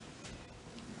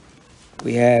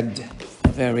We had a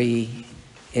very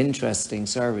interesting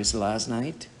service last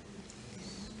night.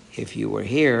 If you were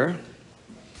here,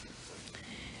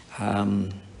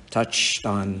 touched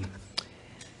on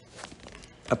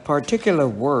a particular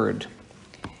word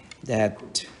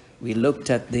that we looked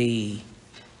at the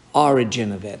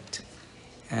origin of it,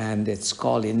 and it's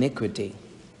called iniquity.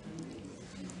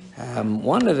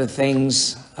 One of the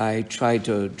things I tried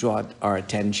to draw our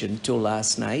attention to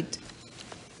last night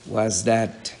was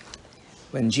that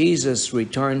when Jesus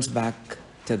returns back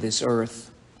to this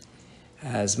earth,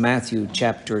 as Matthew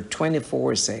chapter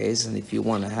 24 says, and if you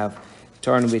want to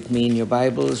turn with me in your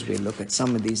Bibles, we look at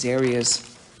some of these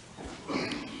areas.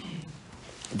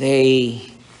 The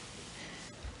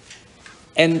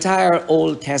entire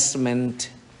Old Testament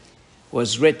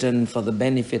was written for the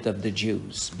benefit of the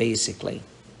Jews, basically.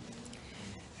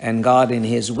 And God, in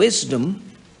his wisdom,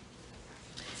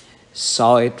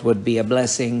 saw it would be a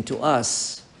blessing to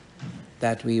us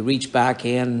that we reach back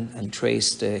in and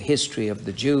trace the history of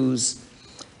the Jews.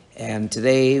 And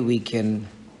today we can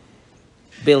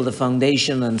build a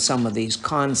foundation on some of these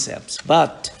concepts.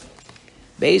 But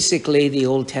basically, the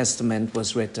Old Testament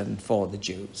was written for the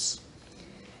Jews.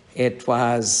 It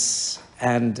was,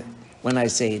 and when I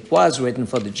say it was written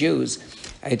for the Jews,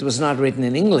 it was not written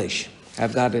in English.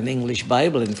 I've got an English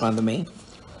Bible in front of me.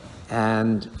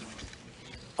 And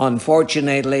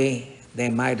unfortunately, there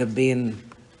might have been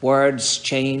words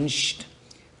changed,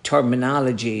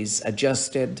 terminologies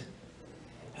adjusted,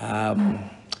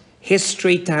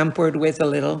 history tampered with a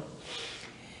little.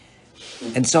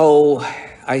 And so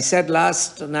I said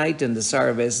last night in the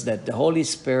service that the Holy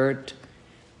Spirit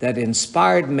that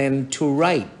inspired men to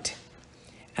write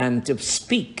and to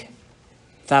speak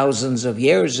thousands of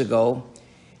years ago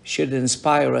should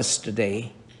inspire us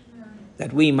today,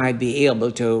 that we might be able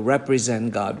to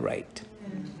represent God right.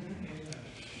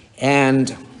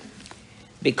 And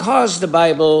because the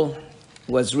Bible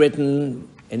was written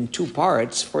in two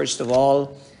parts, first of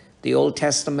all, the Old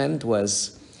Testament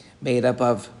was made up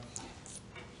of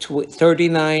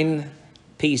 39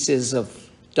 pieces of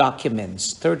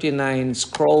documents, 39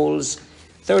 scrolls,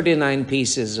 39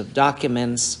 pieces of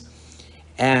documents,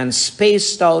 and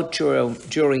spaced out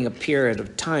during a period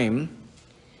of time.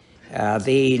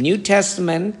 The New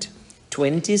Testament,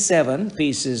 27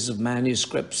 pieces of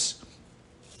manuscripts,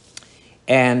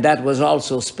 and that was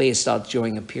also spaced out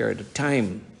during a period of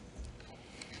time.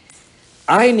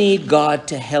 I need God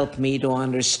to help me to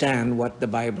understand what the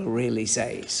Bible really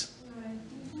says.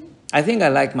 I think I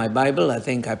like my Bible. I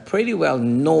think I pretty well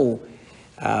know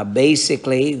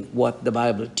basically what the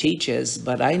Bible teaches,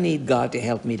 but I need God to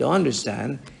help me to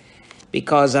understand,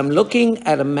 because I'm looking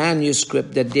at a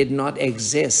manuscript that did not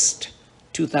exist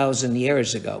 2,000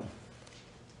 years ago.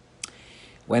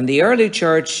 When the early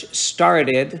church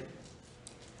started,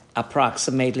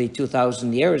 approximately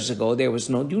 2,000 years ago, there was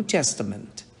no New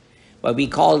Testament. But we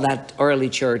call that early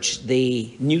church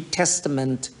the New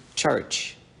Testament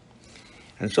church.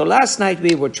 And so last night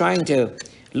we were trying to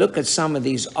look at some of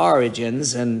these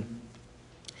origins, and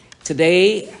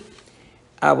today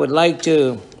I would like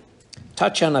to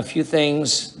touch on a few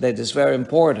things that is very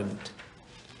important.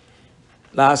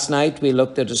 Last night we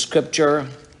looked at a scripture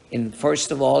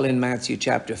first of all in Matthew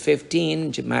chapter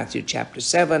 15, Matthew chapter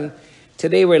 7.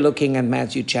 Today we're looking at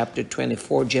Matthew chapter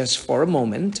 24 just for a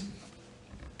moment.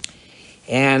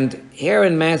 And here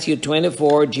in Matthew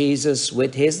 24, Jesus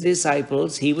with his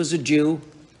disciples, he was a Jew.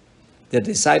 The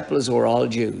disciples were all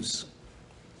Jews.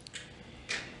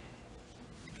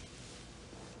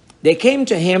 They came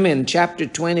to him in chapter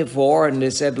 24 and they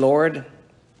said, Lord,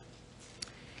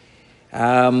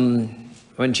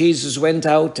 when Jesus went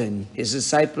out and his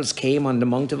disciples came on the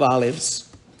Mount of Olives,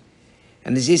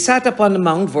 and as he sat upon the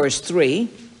mount, verse 3,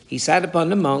 he sat upon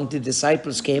the mount, the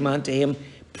disciples came unto him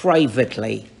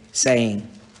privately, saying,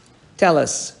 Tell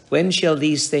us, when shall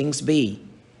these things be?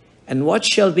 And what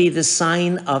shall be the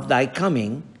sign of thy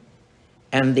coming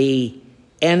and the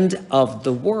end of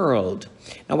the world?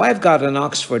 Now, I've got an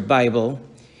Oxford Bible,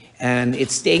 and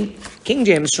it's the King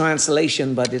James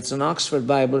translation, but it's an Oxford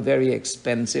Bible, very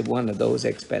expensive, one of those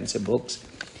expensive books.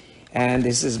 And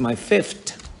this is my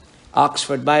 5th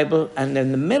Oxford Bible. And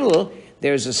in the middle,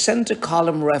 there's a center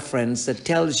column reference that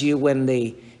tells you when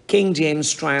the King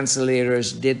James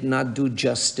translators did not do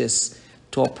justice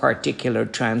to a particular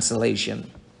translation.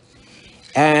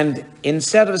 And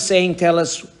instead of saying, tell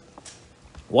us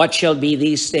what shall be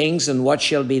these things and what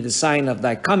shall be the sign of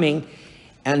thy coming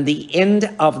and the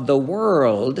end of the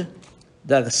world,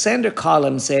 the center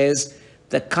column says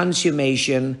the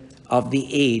consummation of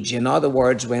the age. In other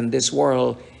words, when this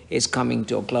world is coming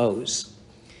to a close.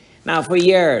 Now, for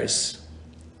years,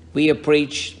 we have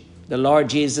preached The Lord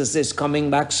Jesus is coming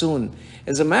back soon.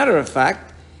 As a matter of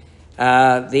fact,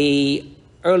 the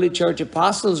early church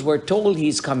apostles were told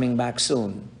he's coming back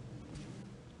soon.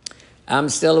 I'm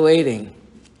still waiting,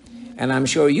 and I'm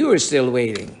sure you are still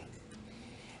waiting.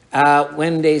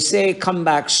 When they say come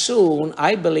back soon,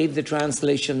 I believe the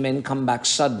translation meant come back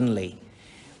suddenly,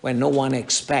 when no one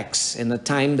expects, in a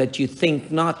time that you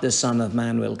think not the Son of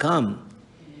Man will come.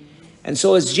 And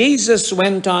so as Jesus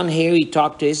went on here, he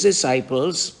talked to his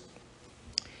disciples.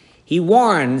 He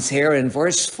warns here in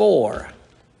verse 4.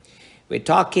 We're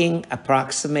talking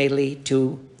approximately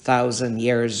 2,000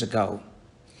 years ago.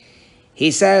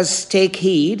 He says, take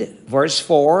heed, verse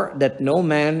 4, that no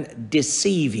man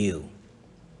deceive you.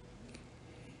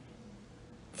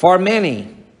 For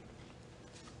many,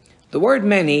 the word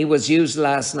many was used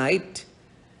last night.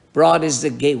 Broad is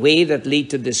the way that lead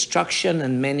to destruction,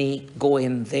 and many go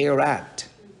in thereat.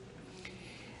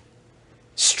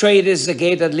 Straight is the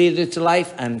gate that leadeth to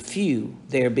life, and few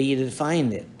there be that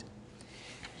find it.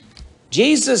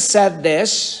 Jesus said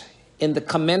this in the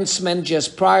commencement,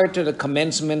 just prior to the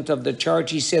commencement of the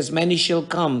church. He says, many shall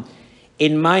come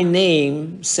in my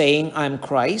name, saying, I'm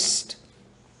Christ,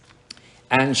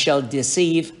 and shall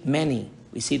deceive many.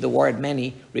 We see the word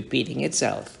many repeating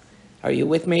itself. Are you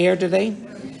with me here today?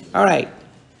 All right.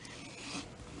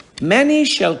 Many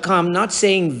shall come not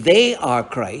saying they are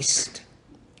Christ.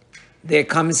 They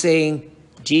come saying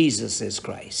Jesus is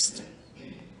Christ.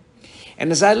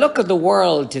 And as I look at the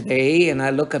world today, and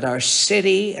I look at our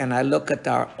city, and I look at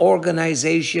our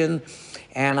organization,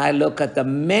 and I look at the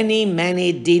many,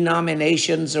 many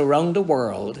denominations around the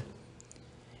world,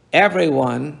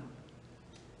 everyone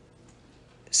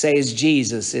says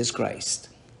Jesus is Christ.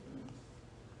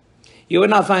 You would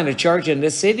not find a church in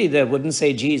this city that wouldn't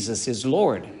say Jesus is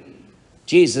Lord.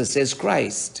 Jesus is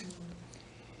Christ.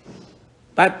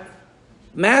 But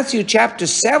Matthew chapter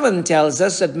 7 tells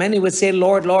us that many would say,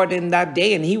 Lord, Lord, in that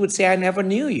day, and he would say, I never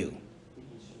knew you.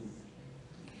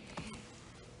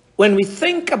 When we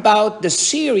think about the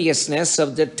seriousness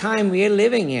of the time we are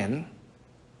living in,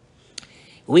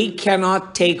 we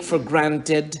cannot take for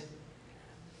granted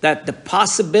that the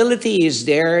possibility is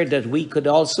there that we could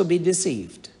also be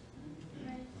deceived.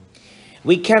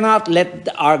 We cannot let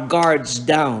our guards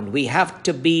down. We have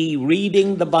to be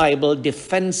reading the Bible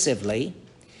defensively.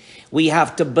 We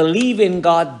have to believe in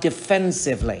God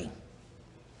defensively.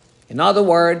 In other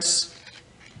words,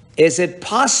 is it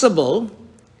possible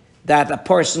that a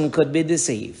person could be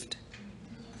deceived?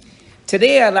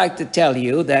 Today I'd like to tell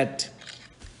you that,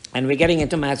 and we're getting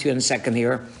into Matthew in a second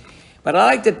here, but I'd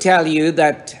like to tell you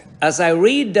that as I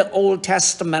read the Old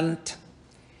Testament,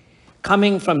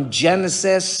 coming from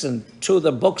Genesis and through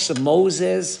the books of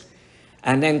Moses,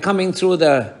 and then coming through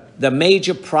the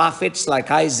major prophets like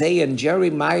Isaiah and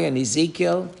Jeremiah and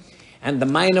Ezekiel, and the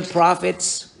minor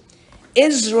prophets,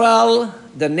 Israel,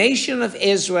 the nation of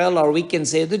Israel, or we can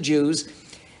say the Jews,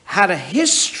 had a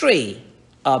history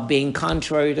of being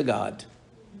contrary to God.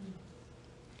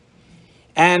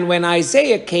 And when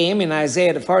Isaiah came, in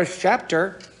Isaiah, the first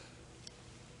chapter,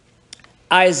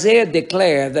 Isaiah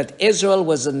declared that Israel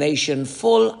was a nation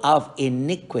full of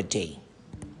iniquity.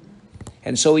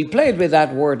 And so we played with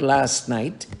that word last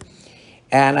night.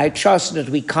 And I trust that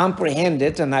we comprehend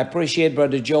it. And I appreciate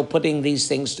Brother Joe putting these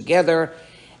things together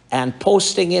and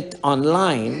posting it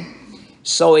online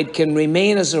so it can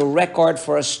remain as a record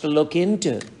for us to look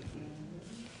into.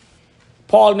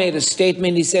 Paul made a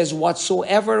statement. He says,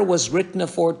 whatsoever was written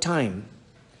aforetime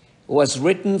was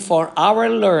written for our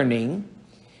learning,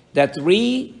 that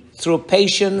we, through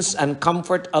patience and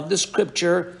comfort of the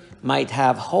scripture, might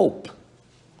have hope.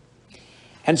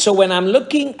 And so when I'm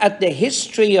looking at the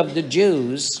history of the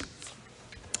Jews,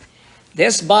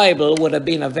 this Bible would have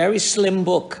been a very slim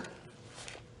book.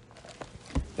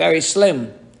 Very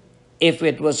slim, if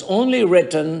it was only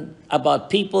written about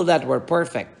people that were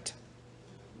perfect.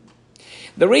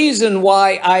 The reason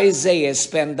why Isaiah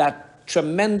spent that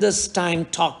tremendous time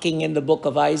talking in the book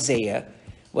of Isaiah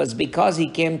was because he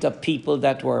came to people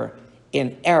that were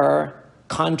in error,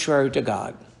 contrary to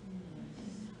God.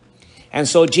 And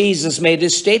so Jesus made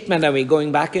this statement, and we're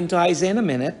going back into Isaiah in a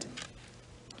minute.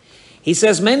 He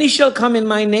says, many shall come in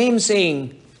my name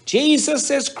saying, Jesus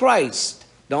is Christ.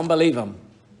 Don't believe him.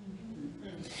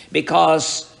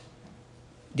 Because,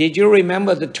 did you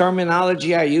remember the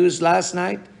terminology I used last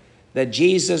night? That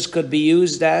Jesus could be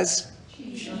used as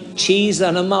cheese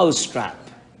on a mousetrap.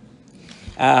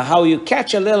 How you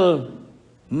catch a little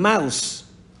mouse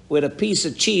with a piece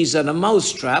of cheese on a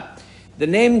mousetrap. The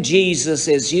name Jesus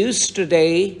is used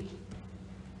today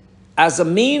as a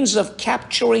means of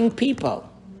capturing people.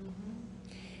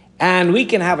 And we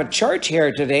can have a church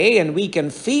here today, and we can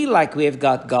feel like we've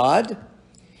got God,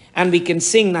 and we can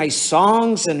sing nice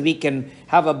songs, and we can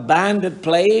have a band that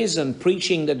plays and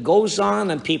preaching that goes on,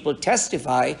 and people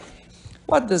testify.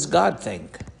 What does God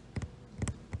think?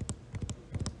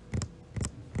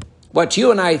 What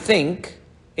you and I think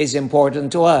is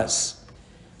important to us.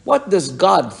 What does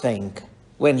God think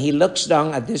when he looks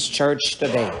down at this church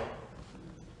today?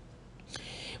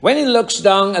 When he looks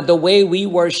down at the way we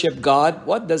worship God,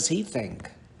 what does he think?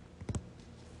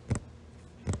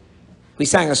 We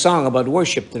sang a song about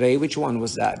worship today. Which one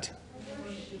was that?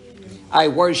 I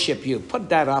worship you. Put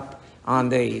that up on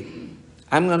the...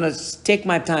 I'm going to take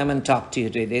my time and talk to you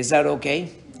today. Is that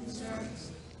okay?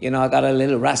 Yes, you know, I got a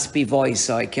little raspy voice,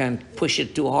 so I can't push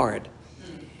it too hard.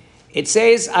 It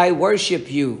says, I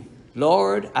worship you.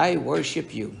 Lord, I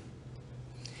worship you.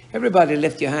 Everybody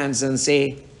lift your hands and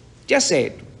say, just say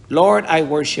it. Lord, I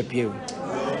worship you.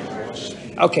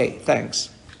 Okay, thanks.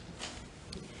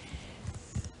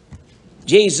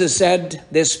 Jesus said,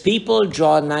 this people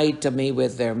draw nigh to me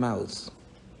with their mouth,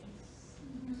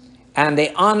 and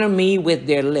they honor me with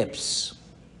their lips,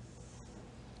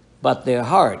 but their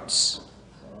hearts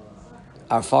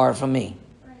are far from me.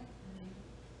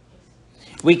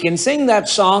 We can sing that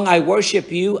song, I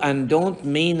worship you, and don't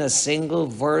mean a single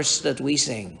verse that we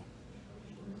sing.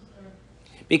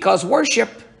 Because worship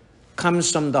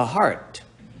comes from the heart.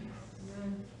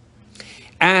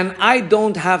 And I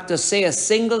don't have to say a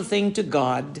single thing to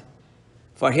God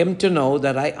for him to know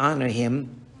that I honor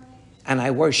him and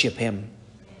I worship him.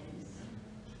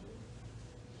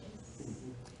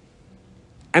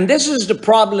 And this is the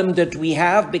problem that we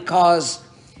have, because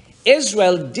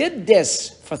Israel did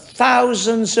this for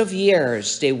thousands of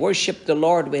years. They worshiped the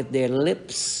Lord with their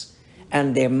lips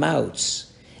and their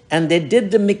mouths. And they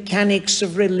did the mechanics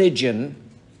of religion,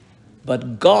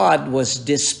 but God was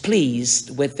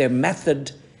displeased with their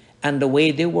method and the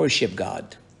way they worship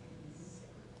God.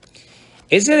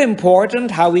 Is it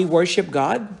important how we worship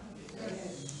God?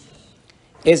 Yes.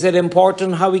 Is it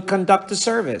important how we conduct the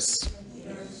service?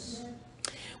 Yes.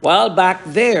 Well, back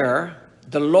there,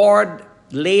 the Lord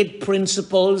laid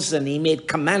principles and he made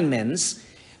commandments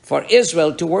for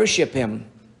Israel to worship him.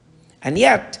 And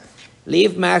yet,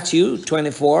 leave Matthew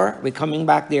 24. We're coming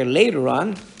back there later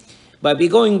on. But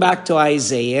we're going back to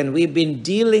Isaiah, and we've been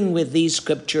dealing with these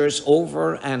scriptures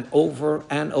over and over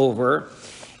and over.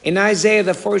 In Isaiah,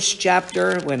 the first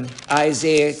chapter, when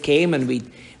Isaiah came, and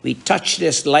we touched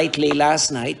this lightly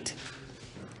last night.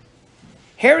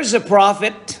 Here's a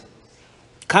prophet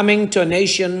coming to a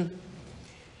nation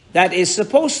that is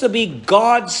supposed to be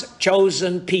God's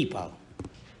chosen people.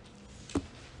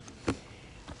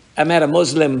 I met a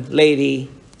Muslim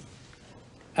lady,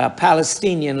 a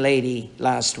Palestinian lady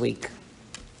last week.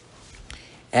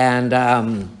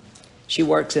 And she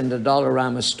works in the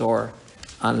Dollarama store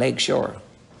on Lakeshore.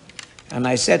 And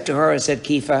I said to her, I said,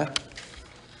 Kifa,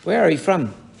 where are you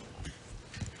from?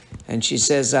 And she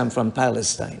says, I'm from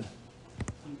Palestine.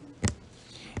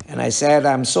 And I said,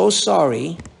 I'm so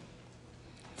sorry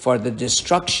for the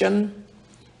destruction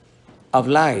of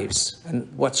lives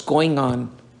and what's going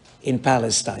on in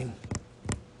Palestine.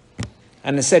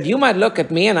 And I said, you might look at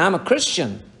me and I'm a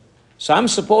Christian, so I'm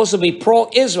supposed to be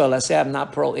pro-Israel. I said, I'm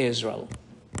not pro-Israel.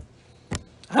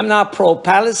 I'm not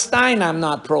pro-Palestine. I'm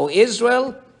not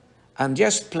pro-Israel. I'm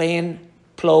just plain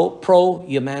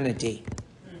pro-humanity.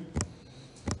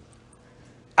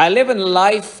 I live in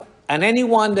life, and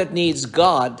anyone that needs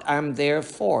God, I'm there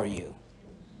for you.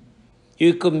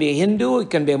 You can be a Hindu, you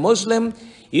can be a Muslim,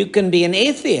 you can be an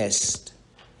atheist.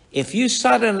 If you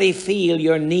suddenly feel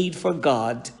your need for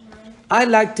God, I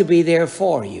like to be there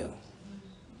for you.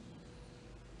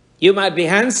 You might be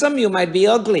handsome, you might be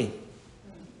ugly.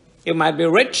 You might be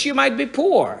rich, you might be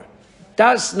poor.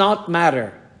 Does not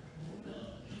matter.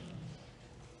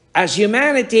 As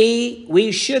humanity,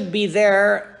 we should be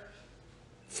there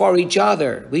for each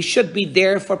other. We should be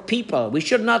there for people. We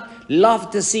should not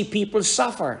love to see people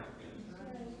suffer.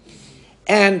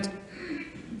 And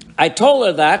I told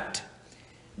her that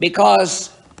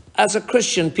because as a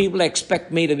Christian, people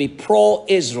expect me to be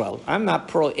pro-Israel. I'm not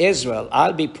pro-Israel.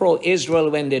 I'll be pro-Israel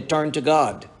when they turn to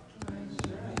God.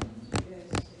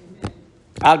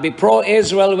 I'll be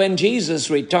pro-Israel when Jesus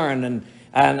returns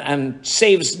and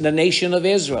saves the nation of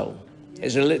Israel.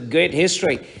 There's a great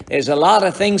history. There's a lot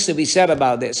of things to be said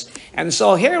about this. And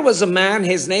so here was a man,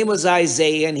 his name was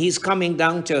Isaiah, and he's coming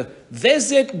down to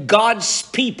visit God's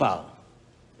people,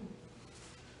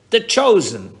 the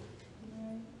chosen.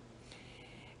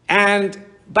 And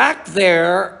back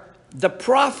there, the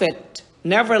prophet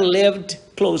never lived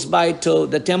close by to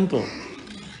the temple.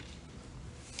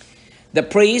 The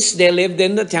priests, they lived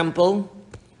in the temple.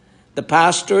 The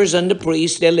pastors and the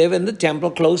priests, they live in the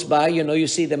temple close by. You know, you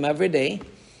see them every day.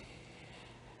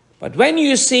 But when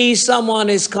you see someone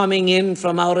is coming in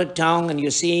from out of town and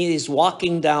you see he's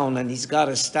walking down and he's got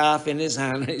a staff in his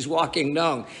hand and he's walking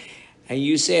down, and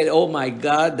you said, oh my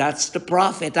God, that's the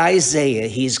prophet Isaiah,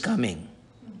 he's coming.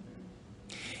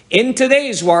 In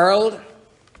today's world,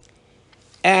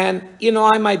 and you know,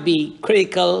 I might be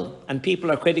critical and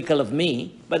people are critical of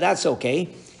me, but that's okay.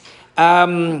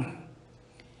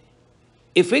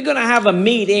 If we're going to have a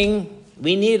meeting,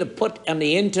 we need to put on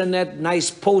the internet nice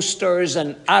posters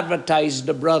and advertise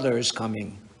the brothers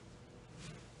coming.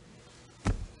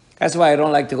 That's why I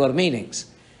don't like to go to meetings.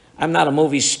 I'm not a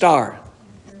movie star.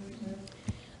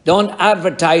 Don't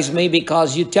advertise me,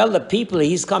 because you tell the people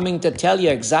he's coming to tell you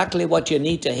exactly what you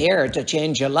need to hear to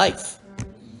change your life.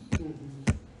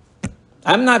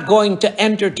 I'm not going to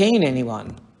entertain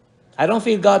anyone. I don't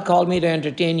feel God called me to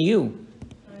entertain you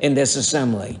in this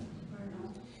assembly.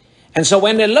 And so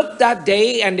when they looked that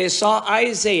day and they saw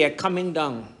Isaiah coming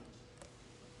down,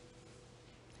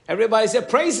 everybody said,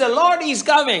 praise the Lord, he's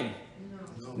coming.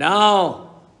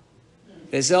 No.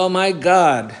 They said, oh my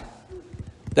God,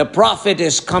 the prophet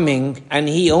is coming, and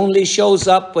he only shows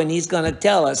up when he's going to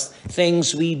tell us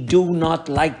things we do not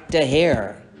like to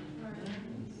hear.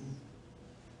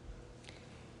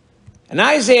 And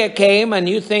Isaiah came, and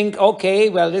you think, okay,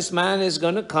 well, this man is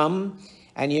going to come,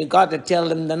 and you got to tell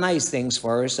him the nice things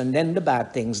first and then the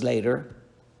bad things later.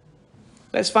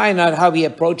 Let's find out how he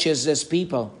approaches this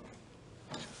people.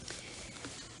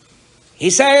 He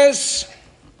says,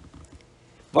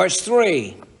 verse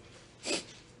 3,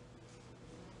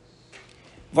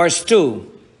 verse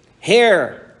 2,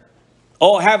 hear,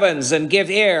 O heavens, and give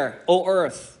ear, O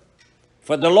earth.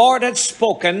 For the Lord had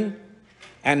spoken,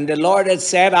 and the Lord had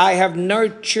said, I have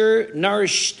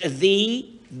nourished thee,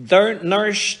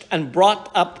 nourished and brought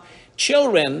up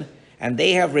children, and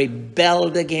they have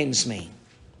rebelled against me.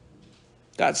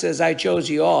 God says, I chose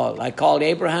you all. I called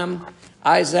Abraham,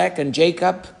 Isaac, and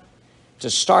Jacob to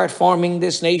start forming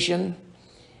this nation.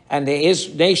 And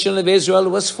the nation of Israel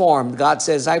was formed. God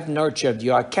says, I've nurtured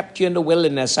you. I kept you in the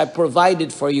wilderness. I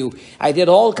provided for you. I did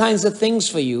all kinds of things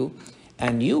for you.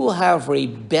 And you have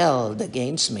rebelled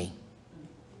against me.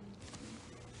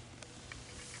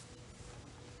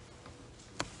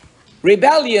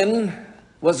 Rebellion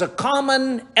was a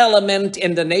common element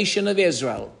in the nation of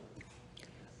Israel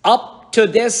up to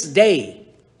this day.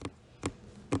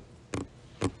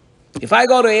 If I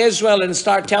go to Israel and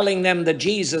start telling them that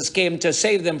Jesus came to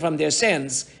save them from their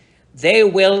sins, they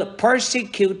will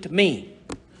persecute me.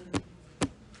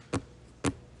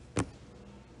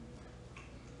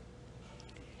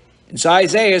 And so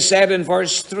Isaiah said in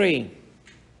verse 3,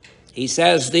 he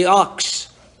says, the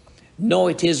ox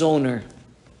knoweth his owner.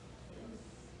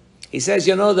 He says,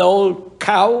 you know the old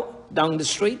cow down the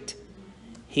street?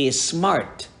 He is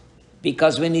smart,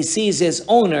 because when he sees his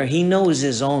owner, he knows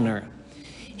his owner.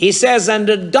 He says, and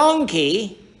the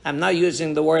donkey, I'm not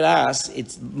using the word ass,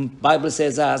 it's Bible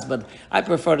says ass, but I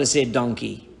prefer to say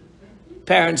donkey.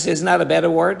 Parents, is not a better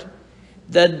word?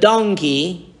 The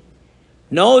donkey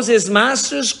knows his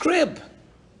master's crib.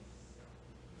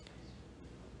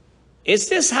 Is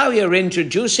this how you're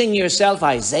introducing yourself,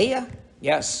 Isaiah?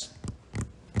 Yes.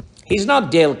 He's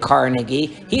not Dale Carnegie.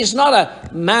 He's not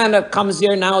a man that comes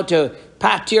here now to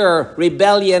pat your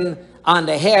rebellion on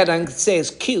the head and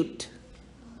says cute.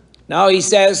 No, he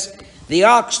says, the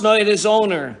ox knoweth his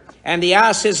owner, and the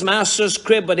ass his master's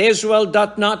crib, but Israel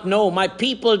doth not know. My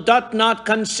people doth not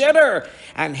consider.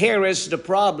 And here is the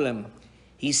problem.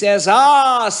 He says,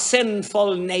 ah,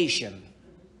 sinful nation.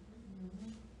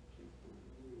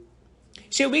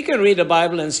 See, we can read the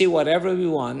Bible and see whatever we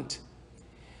want.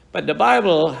 But the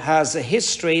Bible has a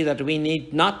history that we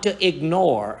need not to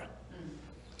ignore.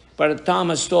 But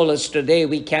Thomas told us today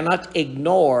we cannot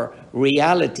ignore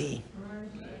reality.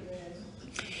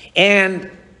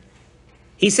 And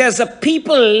he says, a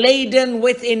people laden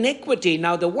with iniquity.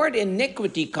 Now the word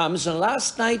iniquity comes, and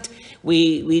last night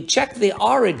we checked the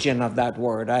origin of that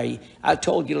word. I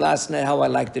told you last night how I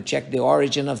like to check the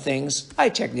origin of things. I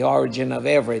check the origin of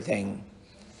everything.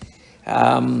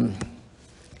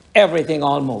 Everything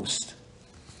almost.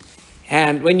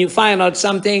 And when you find out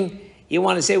something, you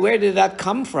want to say, where did that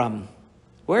come from?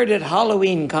 Where did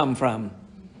Halloween come from?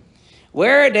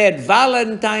 Where did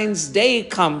Valentine's Day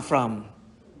come from?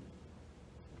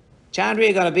 Chandra,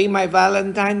 you going to be my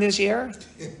Valentine this year?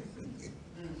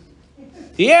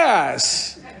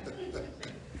 Yes.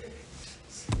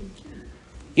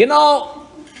 You know,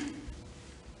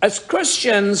 as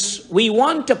Christians, we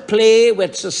want to play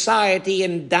with society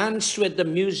and dance with the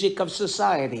music of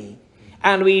society.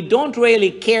 And we don't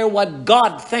really care what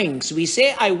God thinks. We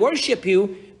say, I worship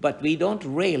you, but we don't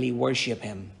really worship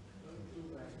him.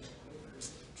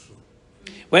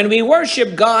 When we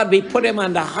worship God, we put him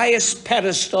on the highest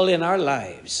pedestal in our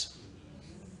lives.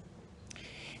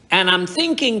 And I'm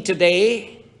thinking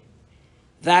today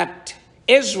that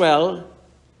Israel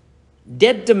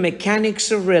did the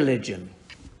mechanics of religion.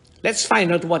 Let's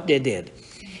find out what they did.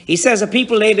 He says, a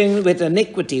people laden with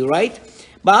iniquity, right?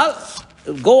 But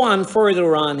go on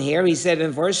further on here. He said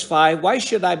in verse 5, why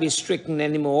should I be stricken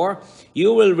anymore?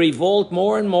 You will revolt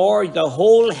more and more. The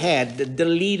whole head, the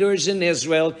leaders in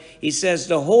Israel, he says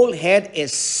the whole head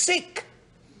is sick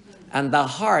and the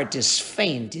heart is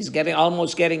faint. He's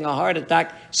almost getting a heart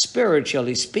attack,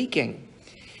 spiritually speaking.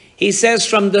 He says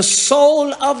from the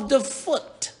sole of the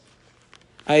foot.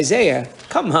 Isaiah,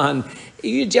 come on.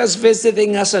 You just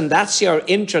visiting us and that's your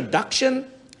introduction?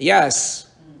 Yes.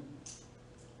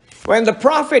 When the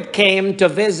prophet came to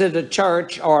visit a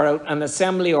church or an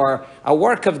assembly or a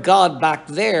work of God back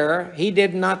there, he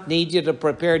did not need you to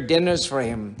prepare dinners for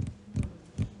him.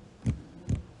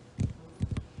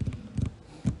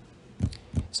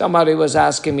 Somebody was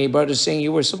asking me, Brother Singh,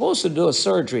 you were supposed to do a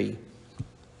surgery.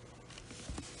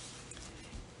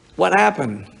 What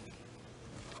happened?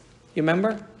 You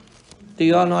remember? Do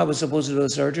you all know I was supposed to do a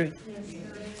surgery?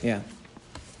 Yeah.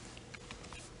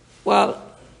 Well,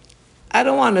 I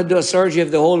don't want to do a surgery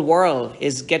if the whole world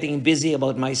is getting busy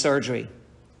about my surgery.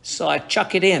 So I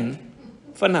chuck it in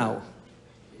for now.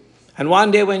 And one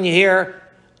day when you hear,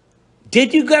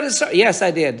 did you get a surgery? Yes,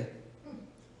 I did.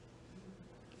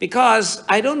 Because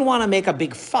I don't want to make a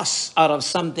big fuss out of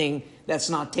something that's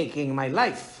not taking my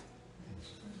life.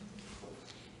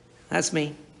 That's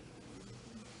me.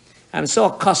 I'm so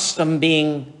accustomed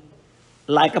being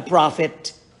like a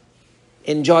prophet,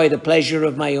 enjoy the pleasure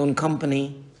of my own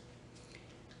company.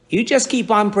 You just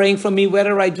keep on praying for me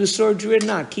whether I do surgery or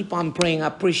not. Keep on praying. I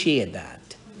appreciate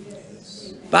that.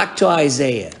 Yes. Back to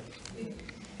Isaiah.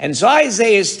 And so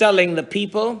Isaiah is telling the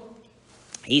people,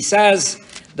 he says,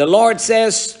 the Lord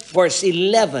says, verse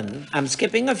 11, I'm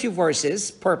skipping a few verses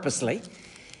purposely.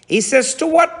 He says, to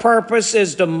what purpose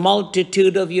is the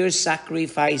multitude of your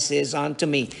sacrifices unto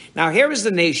me? Now here is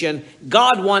the nation.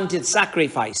 God wanted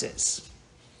sacrifices.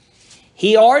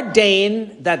 He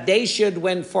ordained that they should,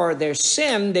 when for their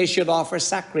sin, they should offer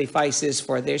sacrifices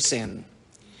for their sin.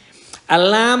 A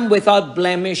lamb without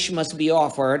blemish must be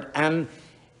offered. And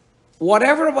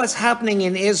whatever was happening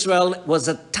in Israel was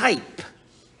a type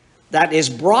that is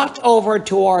brought over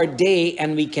to our day,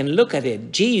 and we can look at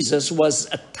it. Jesus was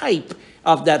a type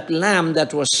of that lamb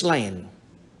that was slain.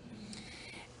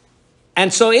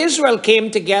 And so Israel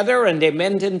came together and they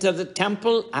went into the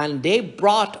temple and they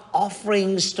brought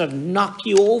offerings to knock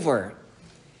you over.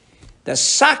 The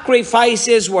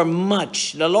sacrifices were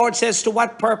much. The Lord says, to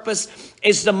what purpose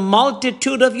is the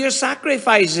multitude of your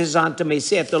sacrifices unto me,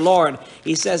 saith the Lord.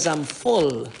 He says, I'm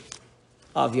full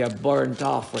of your burnt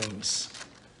offerings,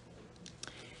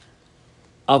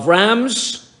 of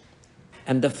rams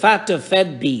and the fat of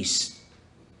fed beasts.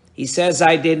 He says,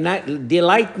 I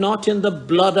delight not in the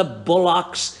blood of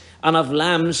bullocks and of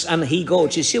lambs and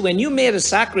he-goats. You see, when you made a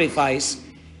sacrifice,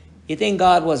 you think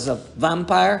God was a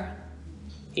vampire?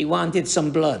 He wanted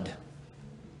some blood.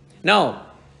 No,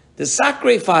 the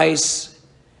sacrifice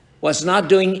was not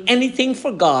doing anything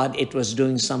for God. It was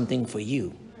doing something for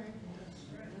you.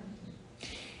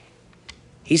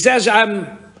 He says,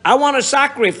 I want to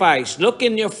sacrifice. Look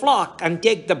in your flock and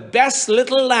take the best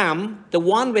little lamb, the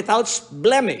one without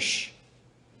blemish.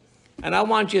 And I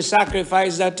want you to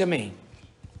sacrifice that to me.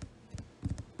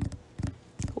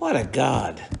 What a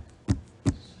God.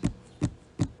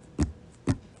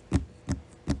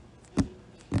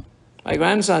 My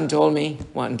grandson told me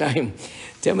one time,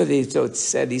 Timothy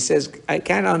said, he says, I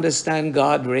can't understand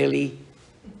God really,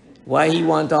 why he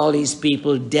wants all these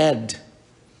people dead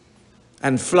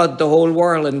and flood the whole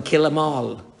world and kill them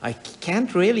all. I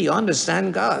can't really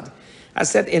understand God. I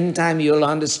said, in time you'll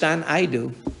understand. I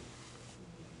do.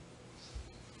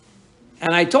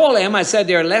 And I told him, I said,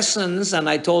 there are lessons, and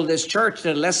I told this church,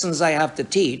 there are lessons I have to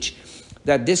teach,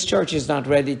 that this church is not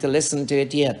ready to listen to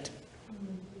it yet.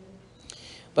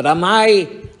 But am I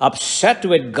upset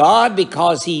with God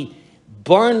because he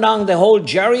burned down the whole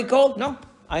Jericho? No,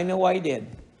 I know why he did.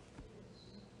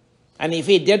 And if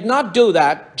he did not do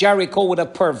that, Jericho would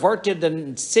have perverted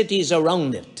the cities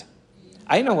around it.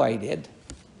 I know why he did.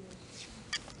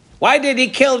 Why did he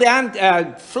kill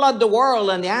flood the world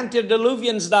and the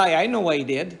antediluvians die? I know why he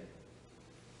did.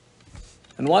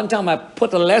 And one time I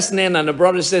put a lesson in and the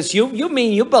brother says, you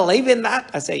mean you believe in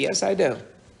that? I say, yes, I do.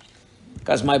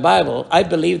 Because my Bible, I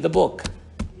believe the book.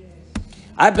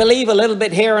 I believe a little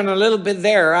bit here and a little bit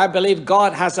there. I believe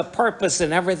God has a purpose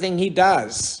in everything he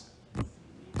does.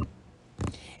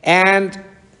 And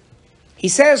he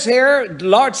says here, the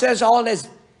Lord says all this.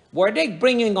 Were they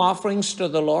bringing offerings to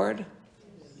the Lord?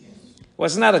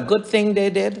 Wasn't that a good thing they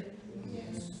did?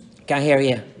 Can't hear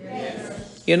you.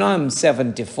 Yes. You know, I'm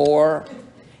 74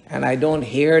 and I don't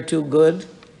hear too good.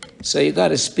 So you got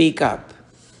to speak up.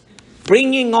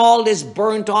 Bringing all these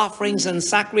burnt offerings and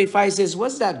sacrifices,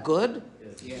 was that good?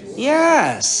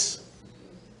 Yes.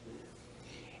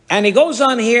 And he goes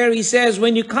on here, he says,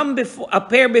 when you come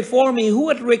appear before me, who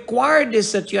would require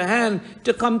this at your hand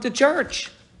to come to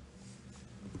church?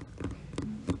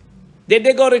 Did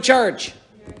they go to church?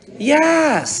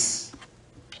 Yes.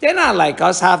 They're not like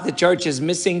us. Half the church is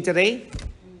missing today.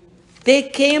 They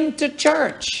came to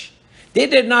church. They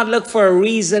did not look for a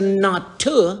reason not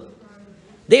to.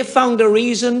 They found a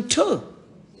reason to.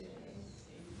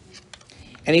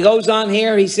 And he goes on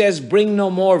here, he says, bring no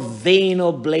more vain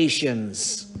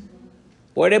oblations.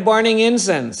 Were they burning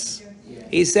incense?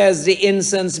 He says, the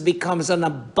incense becomes an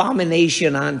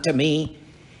abomination unto me.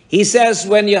 He says,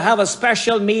 when you have a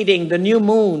special meeting, the new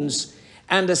moons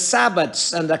and the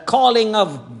Sabbaths and the calling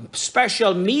of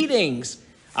special meetings,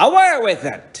 aware with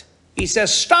it. He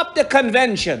says, stop the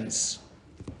conventions.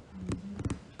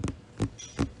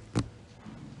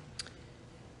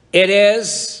 It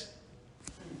is,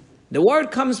 the word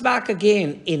comes back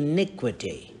again,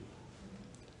 iniquity.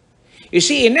 You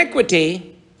see,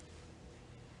 iniquity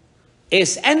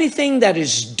is anything that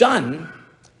is done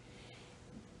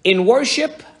in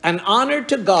worship and honor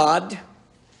to God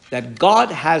that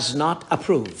God has not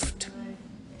approved.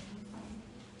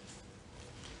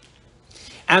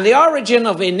 And the origin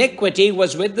of iniquity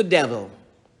was with the devil.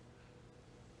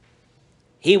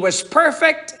 He was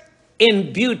perfect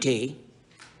in beauty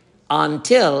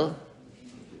until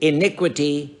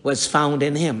iniquity was found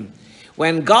in him.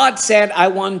 When God said, I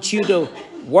want you to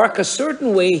work a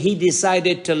certain way, he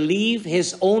decided to leave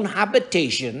his own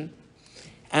habitation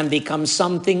and become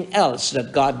something else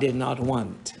that God did not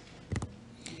want.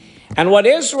 And what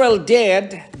Israel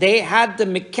did, they had the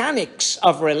mechanics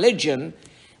of religion,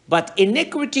 but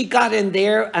iniquity got in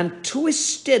there and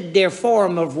twisted their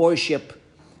form of worship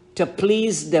to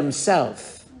please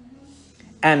themselves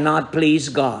and not please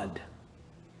God.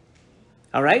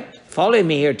 All right? Follow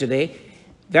me here today.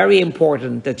 Very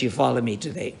important that you follow me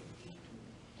today.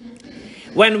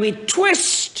 When we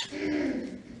twist,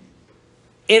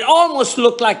 it almost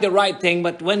looked like the right thing,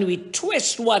 but when we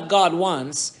twist what God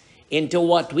wants into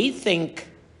what we think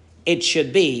it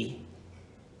should be,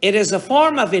 it is a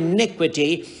form of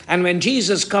iniquity. And when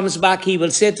Jesus comes back, he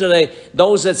will say to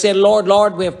those that say, Lord,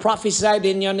 Lord, we have prophesied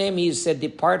in your name. He said,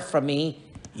 depart from me,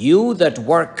 you that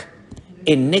work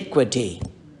iniquity.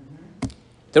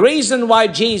 The reason why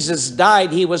Jesus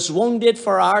died, he was wounded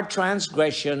for our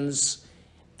transgressions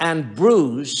and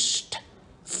bruised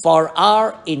for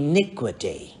our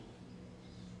iniquity.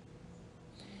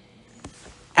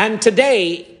 And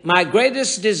today, my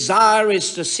greatest desire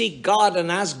is to seek God and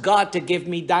ask God to give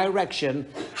me direction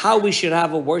how we should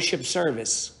have a worship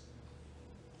service,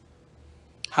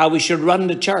 how we should run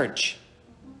the church.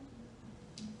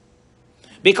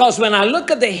 Because when I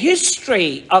look at the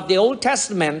history of the Old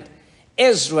Testament,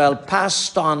 Israel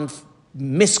passed on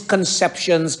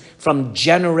misconceptions from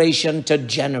generation to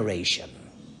generation.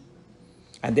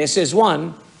 And this is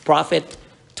one prophet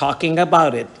talking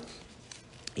about it.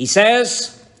 He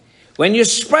says, when you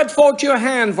spread forth your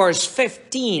hand, verse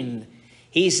 15,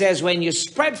 he says, when you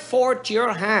spread forth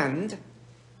your hand,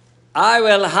 I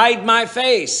will hide my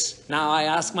face. Now I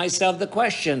ask myself the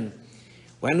question,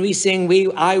 when we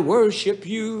sing, I worship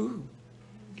you,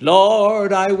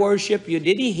 Lord, I worship you.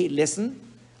 Did he listen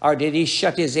or did he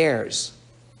shut his ears?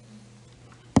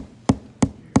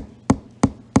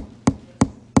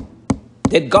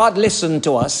 Did God listen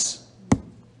to us?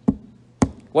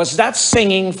 Was that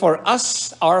singing for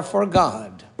us or for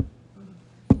God?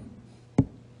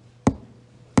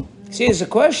 See, it's a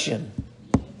question.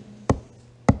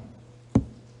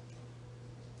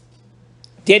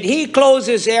 Did he close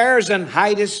his ears and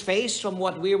hide his face from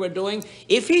what we were doing?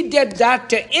 If he did that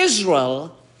to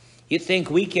Israel, you think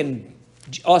we can,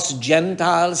 us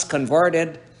Gentiles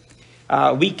converted,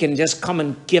 we can just come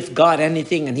and give God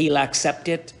anything and he'll accept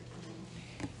it?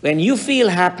 When you feel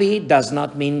happy does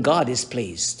not mean God is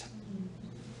pleased.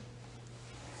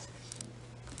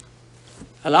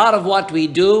 A lot of what we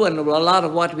do and a lot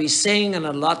of what we sing and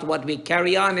a lot of what we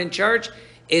carry on in church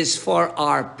is for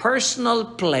our personal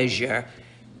pleasure.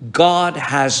 God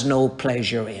has no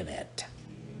pleasure in it.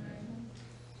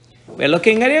 We're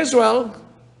looking at Israel,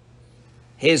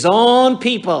 his own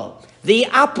people. the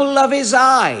apple of his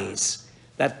eyes,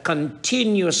 that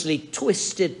continuously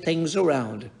twisted things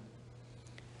around.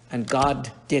 And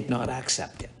God did not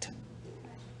accept it.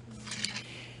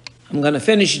 I'm going to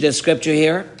finish the scripture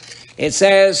here. It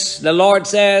says, the Lord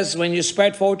says, when you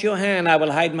spread forth your hand, I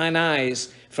will hide mine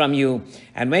eyes from you.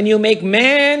 And when you make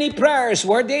many prayers,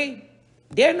 were they?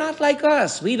 They're not like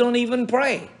us. We don't even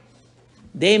pray.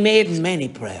 They made many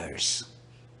prayers.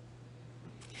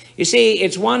 You see,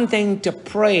 it's one thing to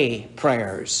pray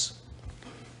prayers.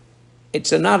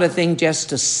 It's another thing just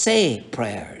to say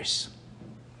prayers.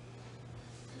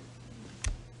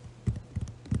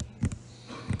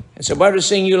 And so brother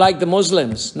saying you like the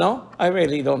Muslims. No, I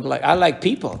really don't like. I like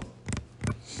people.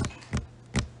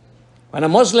 When a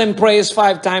Muslim prays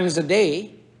 5 times a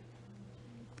day,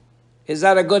 is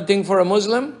that a good thing for a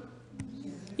Muslim?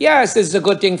 Yes, it's a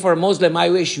good thing for a Muslim. I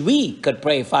wish we could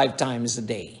pray 5 times a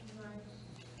day.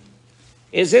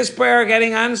 Is his prayer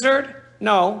getting answered?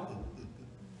 No.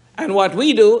 And what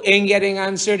we do ain't getting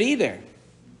answered either.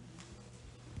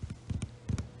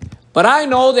 But I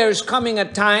know there's coming a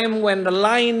time when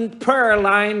the prayer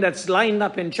line that's lined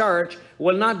up in church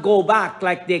will not go back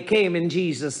like they came in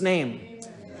Jesus' name.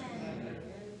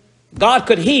 God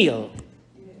could heal,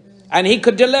 and he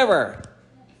could deliver.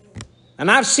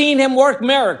 And I've seen him work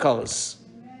miracles.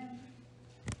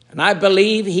 And I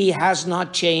believe he has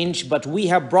not changed, but we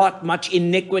have brought much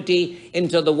iniquity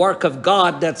into the work of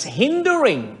God that's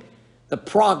hindering the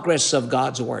progress of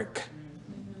God's work.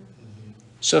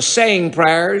 So saying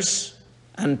prayers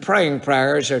and praying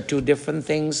prayers are 2 different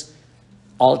things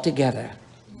altogether.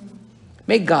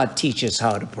 May God teach us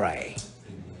how to pray.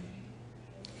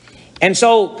 And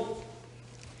so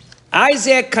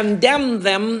Isaiah condemned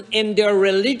them in their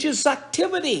religious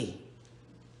activity.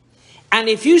 And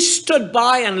if you stood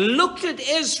by and looked at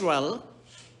Israel,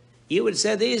 you would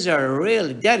say these are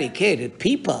really dedicated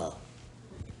people.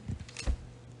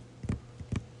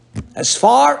 As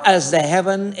far as the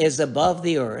heaven is above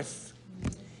the earth,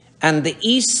 and the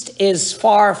east is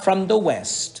far from the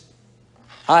west,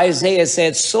 Isaiah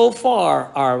said, so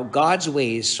far are God's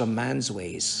ways from man's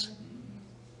ways.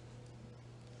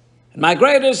 And my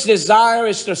greatest desire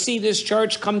is to see this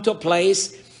church come to a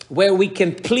place where we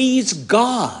can please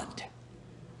God,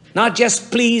 not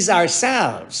just please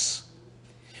ourselves.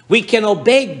 We can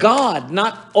obey God,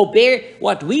 not obey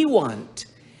what we want,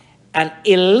 and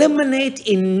eliminate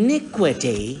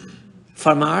iniquity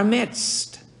from our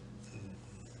midst.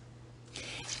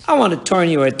 I want to turn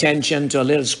your attention to a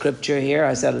little scripture here.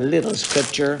 I said a little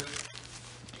scripture.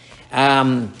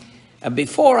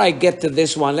 Before I get to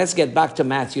this one, let's get back to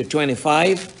Matthew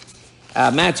 25.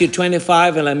 Matthew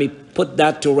 25, and let me put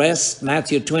that to rest.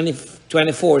 Matthew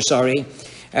 24, sorry.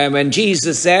 When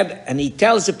Jesus said, and he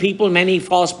tells the people, many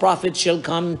false prophets shall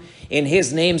come in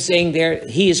his name, saying there,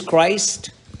 he is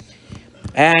Christ.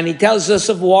 And he tells us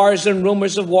of wars and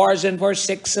rumors of wars in verse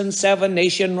 6 and 7,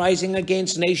 nation rising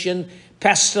against nation,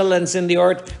 pestilence in the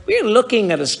earth. We're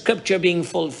looking at a scripture being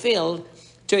fulfilled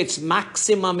to its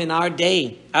maximum in our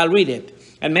day. I'll read it.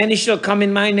 And many shall come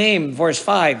in my name, verse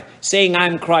 5, saying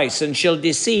I'm Christ, and shall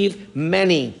deceive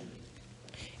many.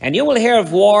 And you will hear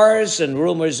of wars and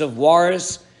rumors of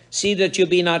wars. See that you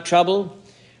be not troubled.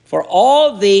 For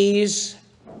all these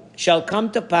shall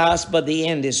come to pass, but the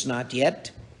end is not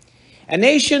yet. A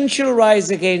nation shall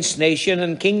rise against nation,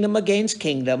 and kingdom against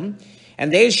kingdom.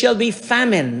 And there shall be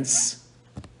famines,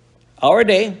 our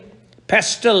day,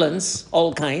 pestilence,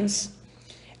 all kinds.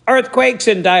 Earthquakes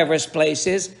in diverse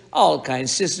places, all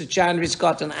kinds. Sister Chandra's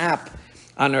got an app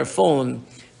on her phone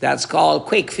that's called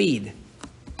Quake Feed.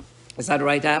 Is that the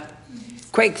right app?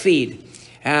 Quake Feed.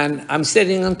 And I'm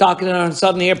sitting and talking to her, and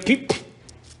suddenly here, peep.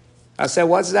 I said,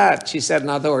 what's that? She said,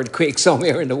 another earthquake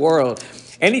somewhere in the world.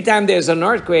 Anytime there's an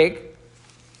earthquake,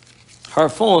 her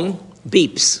phone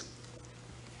beeps.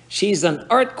 She's an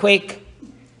earthquake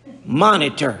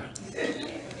monitor.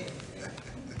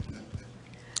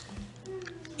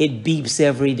 It beeps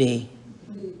every day.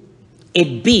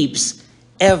 It beeps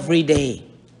every day.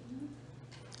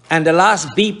 And the last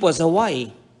beep was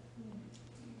Hawaii.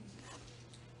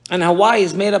 And Hawaii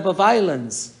is made up of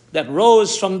islands that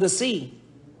rose from the sea.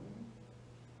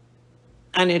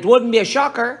 And it wouldn't be a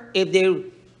shocker if they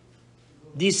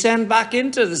descend back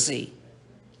into the sea.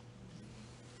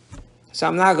 So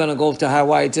I'm not going to go to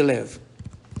Hawaii to live.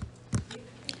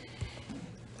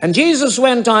 And Jesus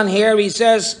went on here, he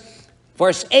says,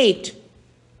 verse 8,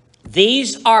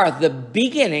 these are the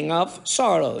beginning of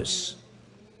sorrows.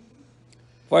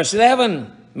 Verse 11,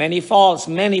 many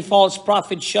false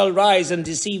prophets shall rise and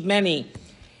deceive many.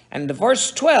 And the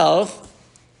verse 12,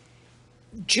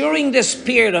 during this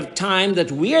period of time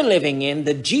that we're living in,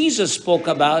 that Jesus spoke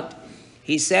about,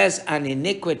 he says, and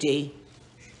iniquity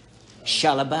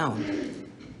shall abound.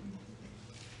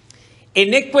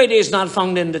 Iniquity is not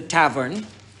found in the tavern.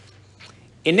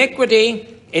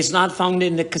 Iniquity is not found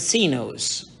in the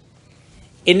casinos.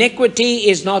 Iniquity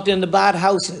is not in the bad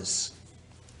houses.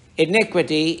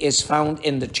 Iniquity is found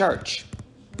in the church.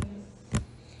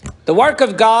 The work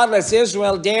of God, as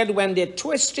Israel did when they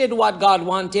twisted what God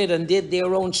wanted and did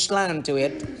their own slant to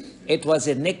it, it was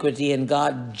iniquity, and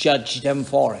God judged them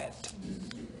for it.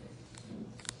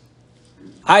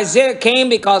 Isaiah came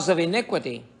because of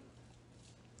iniquity.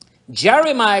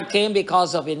 Jeremiah came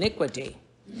because of iniquity.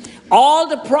 All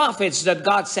the prophets that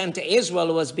God sent to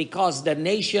Israel was because the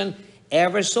nation,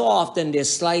 ever so often, they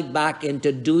slide back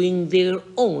into doing their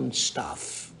own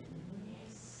stuff.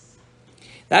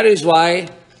 That is why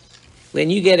when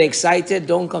you get excited,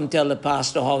 don't come tell the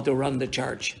pastor how to run the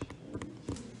church.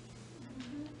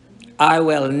 I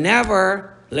will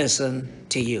never listen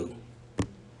to you.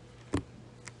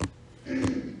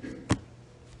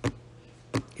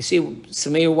 You see,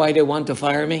 some of you, why they want to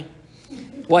fire me?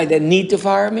 Why they need to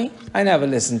fire me? I never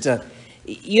listen to.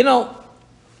 You know,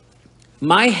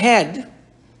 my head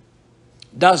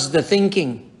does the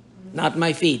thinking, not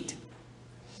my feet.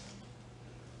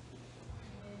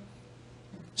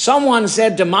 Someone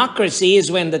said democracy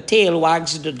is when the tail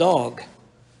wags the dog.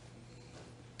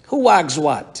 Who wags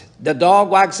what? The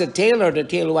dog wags the tail, or the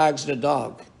tail wags the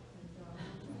dog?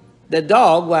 The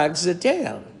dog wags the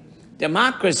tail.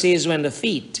 Democracy is when the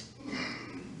feet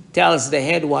tells the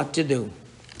head what to do.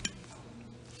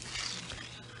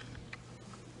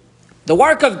 The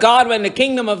work of God, when the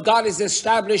kingdom of God is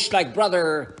established, like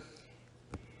Brother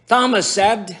Thomas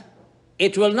said,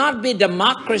 it will not be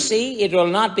democracy, it will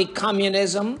not be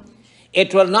communism,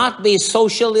 it will not be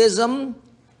socialism,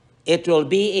 it will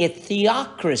be a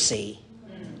theocracy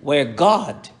where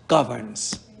God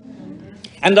governs.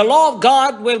 And the law of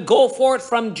God will go forth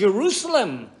from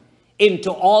Jerusalem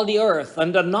into all the earth,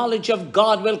 and the knowledge of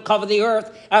God will cover the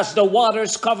earth as the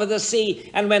waters cover the sea.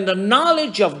 And when the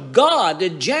knowledge of God, the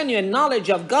genuine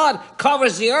knowledge of God,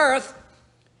 covers the earth,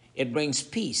 it brings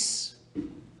peace.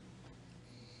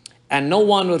 And no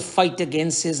one would fight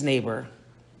against his neighbor.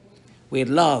 We'd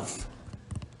love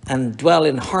and dwell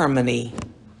in harmony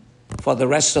for the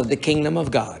rest of the kingdom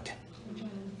of God.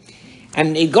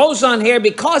 And it goes on here,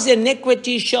 because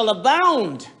iniquity shall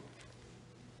abound,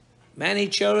 many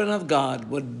children of God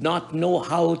would not know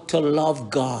how to love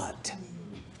God.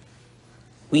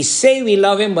 We say we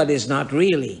love him, but it's not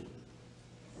really.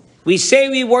 We say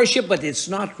we worship, but it's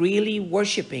not really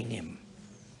worshiping him.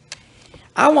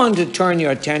 I want to turn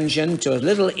your attention to a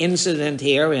little incident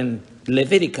here in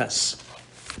Leviticus.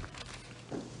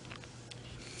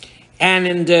 And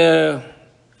in the,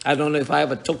 I don't know if I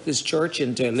ever took this church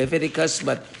into Leviticus,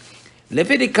 but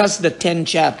Leviticus, the 10th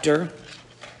chapter.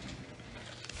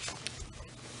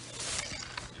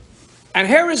 And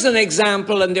here is an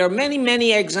example, and there are many,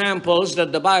 many examples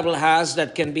that the Bible has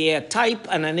that can be a type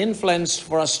and an influence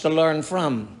for us to learn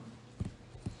from.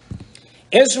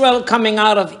 Israel coming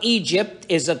out of Egypt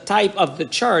is a type of the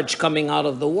church coming out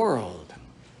of the world.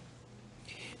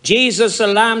 Jesus, the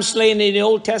Lamb slain in the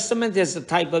Old Testament, is a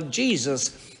type of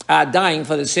Jesus dying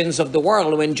for the sins of the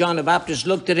world. When John the Baptist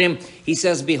looked at him, he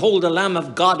says, "Behold the Lamb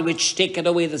of God which taketh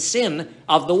away the sin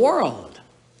of the world."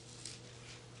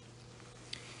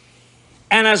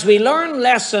 And as we learn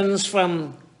lessons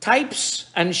from types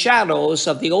and shadows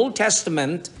of the Old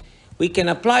Testament, we can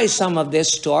apply some of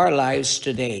this to our lives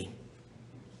today.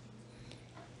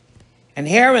 And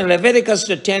here in Leviticus,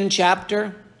 the 10th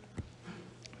chapter,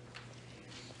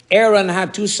 Aaron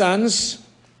had two sons,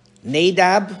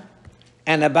 Nadab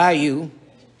and Abihu.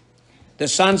 The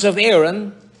sons of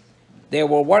Aaron, they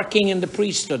were working in the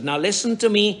priesthood. Now listen to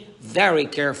me very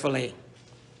carefully.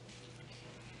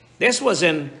 This was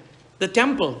in the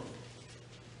temple.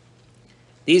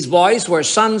 These boys were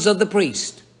sons of the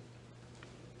priest.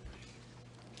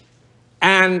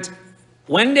 And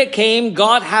when they came,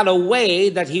 God had a way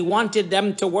that he wanted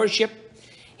them to worship.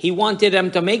 He wanted them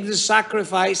to make the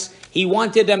sacrifice. He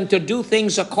wanted them to do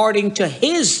things according to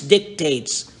his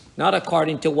dictates, not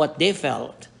according to what they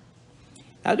felt.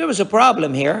 Now, there was a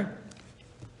problem here,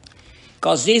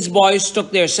 because these boys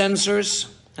took their censers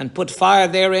and put fire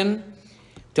therein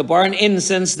to burn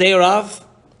incense thereof,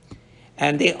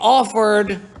 and they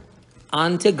offered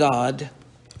unto God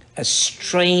a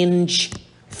strange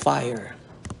fire.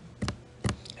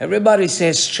 Everybody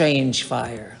says strange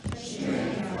fire.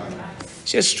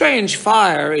 See, a strange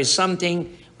fire is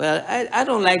something, well, I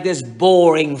don't like this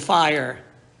boring fire.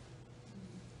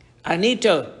 I need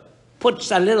to put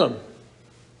a little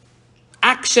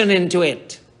action into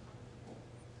it.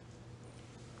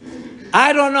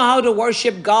 I don't know how to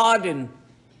worship God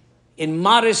in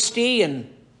modesty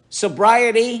and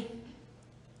sobriety.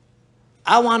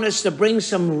 I want us to bring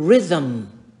some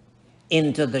rhythm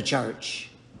into the church.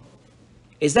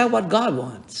 Is that what God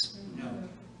wants? No.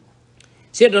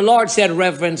 See, the Lord said,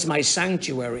 reverence my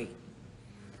sanctuary.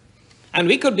 And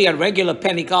we could be a regular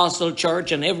Pentecostal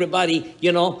church and everybody,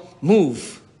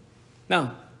 move.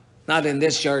 No, not in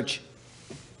this church.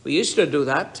 We used to do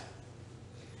that.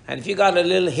 And if you got a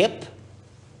little hip,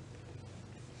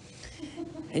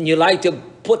 and you like to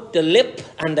put the lip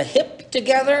and the hip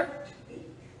together,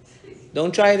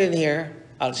 don't try it in here.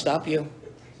 I'll stop you.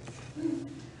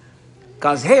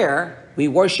 Because here, we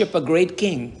worship a great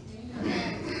king.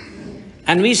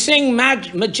 And we sing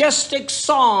majestic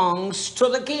songs to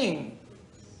the king.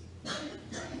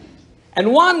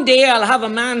 And one day I'll have a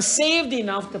man saved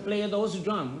enough to play those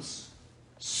drums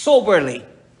soberly.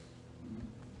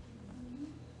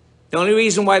 The only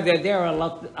reason why they're there,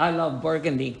 I love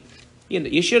Burgundy.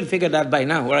 You should figure that by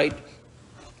now, right?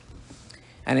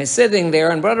 And he's sitting there,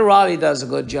 and Brother Raleigh does a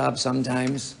good job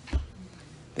sometimes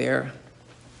there.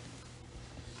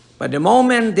 But the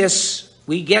moment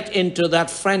we get into that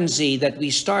frenzy, that we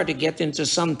start to get into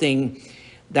something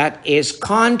that is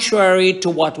contrary to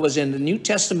what was in the New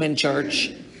Testament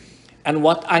church and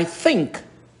what I think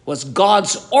was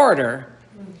God's order,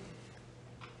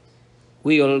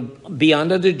 we will be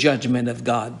under the judgment of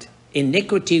God.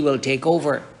 Iniquity will take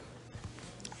over.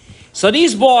 So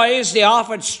these boys, they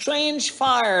offered strange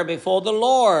fire before the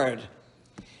Lord,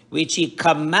 which he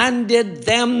commanded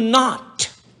them not.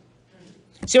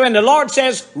 See, when the Lord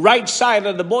says right side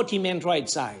of the boat, he meant right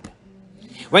side.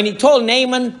 When he told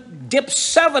Naaman, dip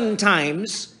 7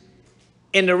 times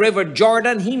in the river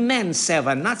Jordan, he meant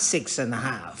 7, not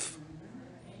 6.5.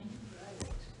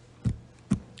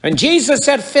 When Jesus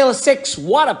said fill 6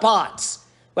 water pots,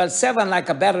 well, 7 like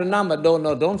a better number.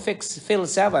 Don't fill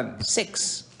 7,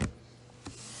 6.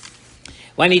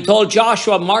 When he told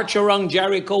Joshua march around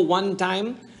Jericho 1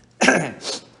 time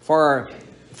for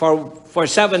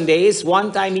 7 days,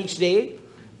 1 time each day,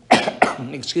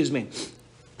 excuse me,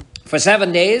 for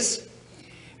 7 days,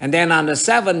 and then on the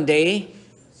 7th day,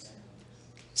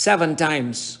 7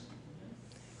 times.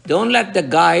 Don't let the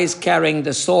guys carrying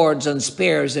the swords and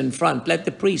spears in front. Let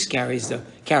the priest carry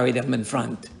them in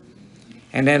front.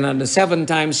 And then on the 7th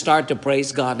time, start to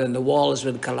praise God, and the walls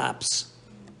will collapse.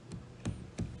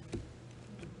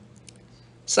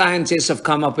 Scientists have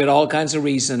come up with all kinds of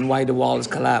reasons why the walls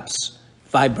collapse.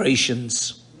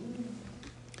 Vibrations.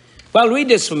 Well, read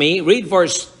this for me. Read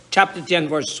chapter 10,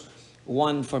 verse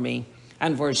 1 for me,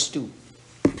 and verse 2.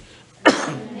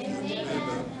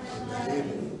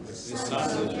 The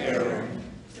sons of Aaron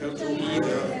took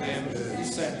either of them the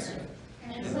censer,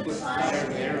 and put fire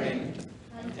therein,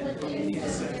 and put the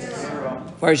incense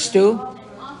thereon. Verse 2. And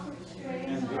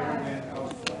there went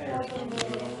out fire from the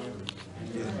Lord, and devoured them, and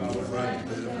they died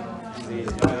before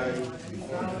the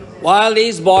Lord. While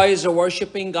these boys are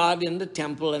worshiping God in the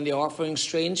temple and they're offering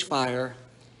strange fire,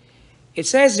 it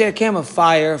says there came a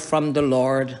fire from the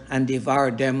Lord and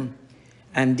devoured them,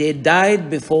 and they died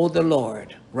before the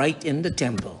Lord, right in the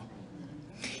temple.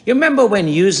 You remember when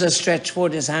Uzzah stretched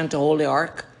forth his hand to hold the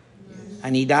ark,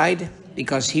 and he died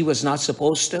because he was not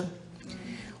supposed to?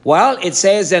 Well, it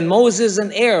says, and Moses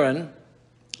and Aaron,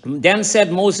 then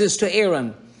said Moses to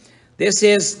Aaron, this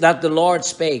is that the Lord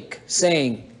spake,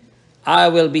 saying, I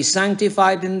will be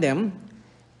sanctified in them,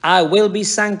 I will be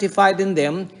sanctified in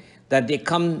them, that they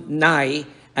come nigh,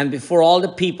 and before all the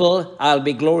people I'll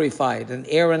be glorified. And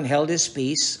Aaron held his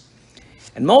peace.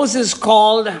 And Moses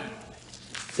called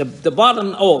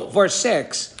verse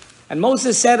 6. And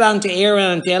Moses said unto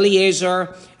Aaron, and to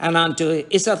Eleazar, and unto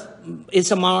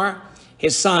Isamar,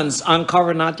 his sons,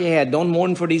 uncover not your head. Don't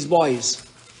mourn for these boys.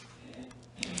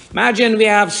 Imagine we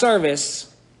have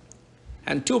service,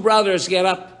 and 2 brothers get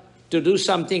up to do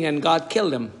something, and God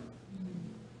killed them.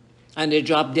 And they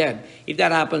drop dead. If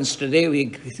that happens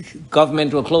today,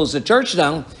 government will close the church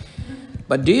down.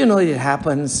 But do you know it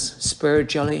happens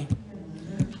spiritually?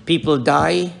 People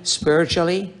die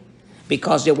spiritually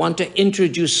because they want to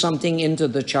introduce something into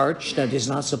the church that is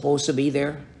not supposed to be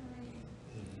there.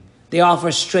 They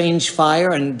offer strange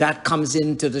fire, and that comes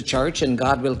into the church, and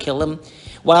God will kill them.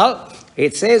 Well,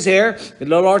 it says here, the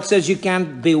Lord says you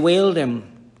can't bewail them.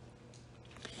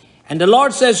 And the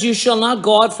Lord says, you shall not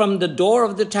go out from the door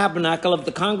of the tabernacle of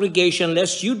the congregation,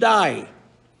 lest you die.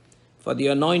 For the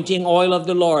anointing oil of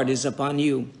the Lord is upon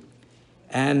you.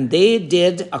 And they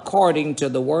did according to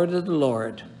the word of the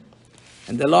Lord.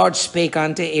 And the Lord spake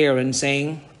unto Aaron,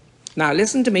 saying, now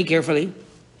listen to me carefully.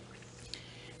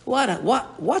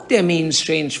 What they mean,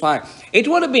 strange fire? It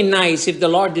would have been nice if the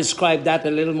Lord described that a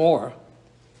little more.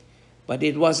 But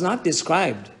it was not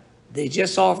described. They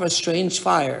just offer strange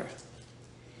fire.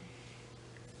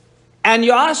 And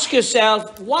you ask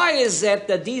yourself, why is it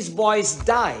that these boys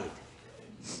died?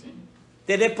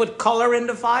 Did they put color in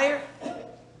the fire?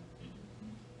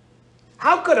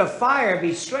 How could a fire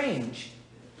be strange?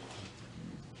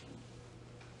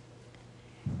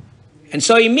 And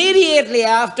so immediately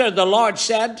after, the Lord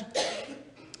said,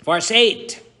 verse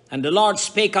 8, and the Lord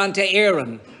spake unto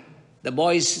Aaron, the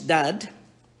boy's dad,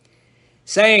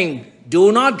 saying,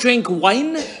 do not drink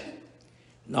wine,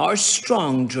 nor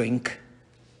strong drink,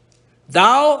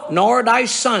 thou nor thy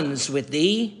sons with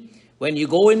thee, when you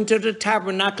go into the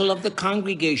tabernacle of the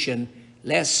congregation,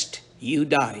 lest you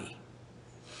die.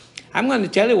 I'm going to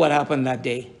tell you what happened that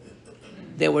day.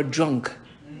 They were drunk.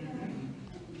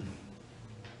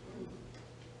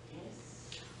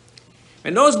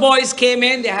 When those boys came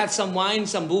in, they had some wine,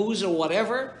 some booze or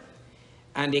whatever.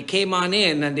 And they came on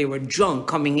in and they were drunk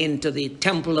coming into the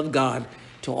temple of God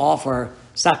to offer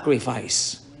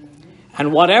sacrifice.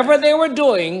 And whatever they were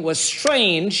doing was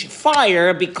strange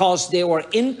fire because they were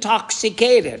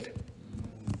intoxicated.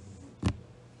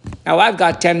 Now I've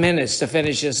got 10 minutes to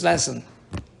finish this lesson.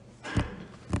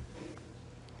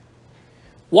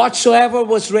 Whatsoever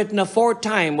was written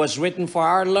aforetime was written for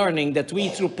our learning, that we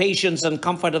through patience and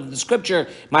comfort of the scripture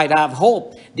might have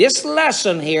hope. This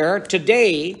lesson here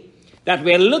today, that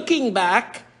we're looking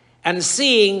back and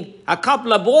seeing a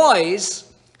couple of boys,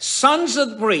 sons of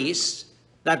the priests,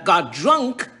 that got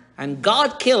drunk and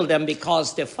God killed them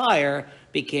because the fire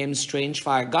became strange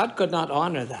fire. God could not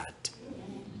honor that.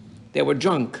 They were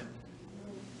drunk.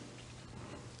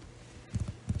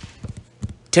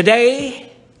 Today,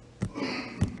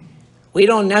 we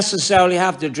don't necessarily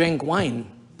have to drink wine.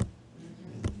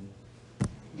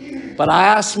 But I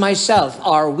ask myself,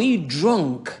 are we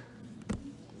drunk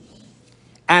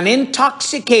and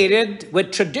intoxicated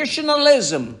with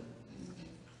traditionalism?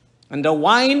 And the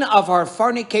wine of our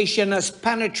fornication has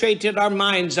penetrated our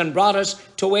minds and brought us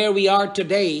to where we are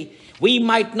today. We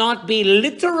might not be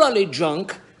literally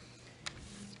drunk,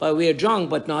 but we are drunk,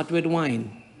 but not with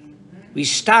wine. We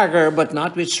stagger, but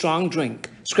not with strong drink.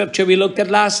 Scripture we looked at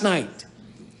last night.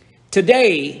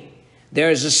 Today,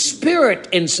 there is a spirit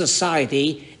in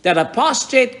society that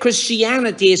apostate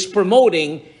Christianity is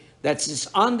promoting that is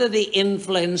under the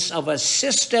influence of a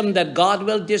system that God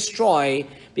will destroy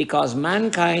because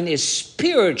mankind is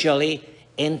spiritually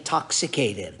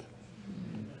intoxicated.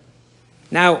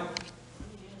 Now,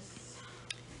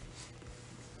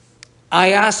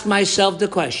 I ask myself the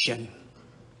question.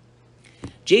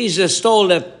 Jesus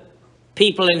told the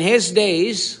people in his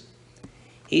days,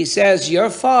 he says, your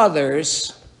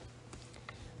fathers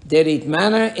did eat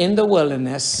manna in the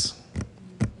wilderness,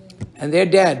 and they're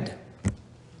dead.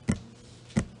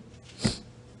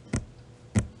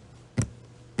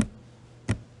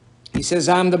 He says,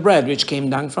 I'm the bread which came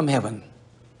down from heaven.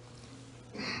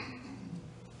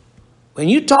 When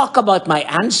you talk about my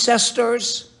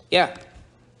ancestors, yeah,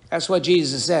 that's what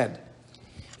Jesus said.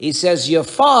 He says, your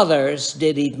fathers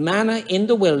did eat manna in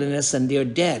the wilderness, and they're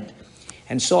dead.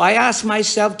 And so I ask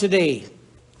myself today,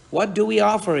 what do we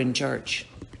offer in church?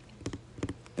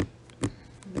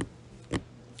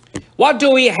 What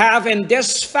do we have in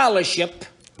this fellowship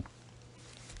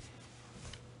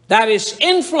that is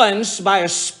influenced by a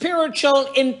spiritual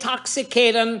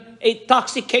intoxication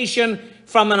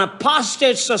from an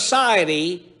apostate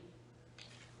society,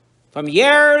 from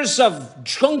years of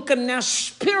drunkenness,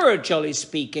 spiritually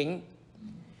speaking,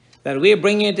 that we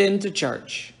bring it into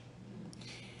church?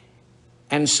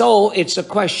 And so it's a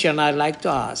question I'd like to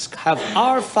ask. Have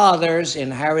our fathers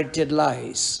inherited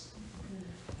lies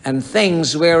and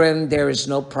things wherein there is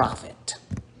no profit?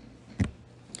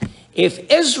 If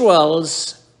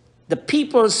the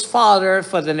people's father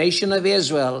for the nation of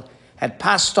Israel, had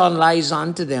passed on lies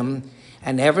onto them,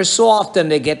 and ever so often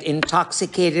they get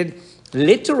intoxicated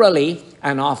literally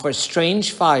and offer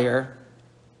strange fire.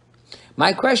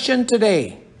 My question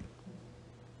today,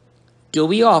 do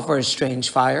we offer strange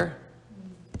fire?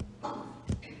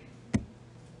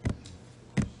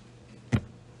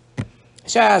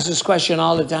 So I ask this question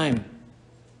all the time.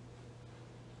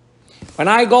 When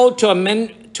I go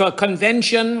to a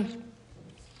convention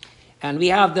and we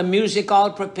have the music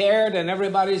all prepared and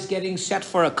everybody's getting set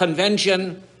for a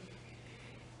convention,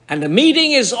 and the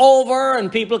meeting is over and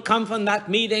people come from that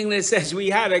meeting and it says, we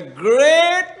had a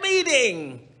great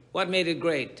meeting. What made it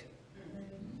great?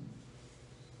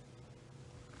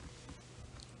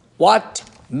 What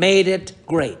made it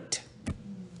great?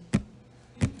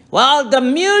 Well, the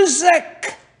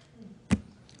music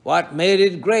What made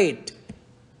it great?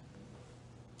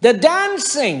 The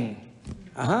dancing.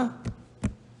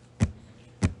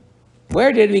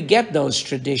 Where did we get those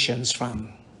traditions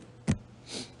from?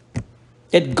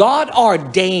 Did God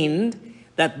ordain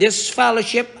that this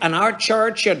fellowship and our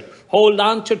church should hold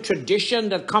on to tradition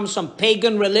that comes from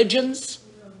pagan religions?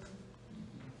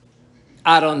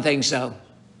 I don't think so.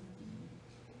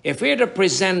 If we're to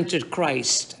present to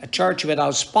Christ a church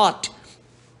without spot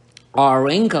or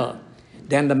wrinkle,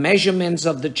 then the measurements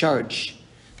of the church,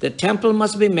 the temple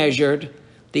must be measured,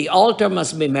 the altar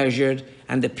must be measured,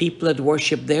 and the people that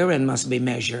worship therein must be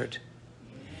measured.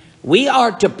 We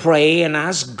are to pray and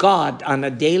ask God on a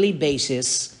daily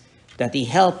basis that He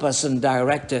help us and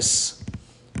direct us,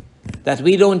 that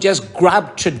we don't just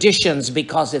grab traditions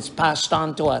because it's passed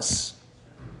on to us,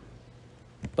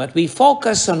 but we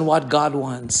focus on what God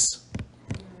wants.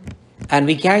 And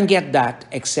we can't get that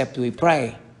except we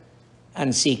pray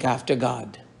and seek after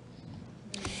God.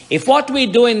 If what we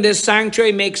do in this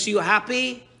sanctuary makes you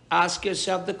happy, ask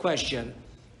yourself the question,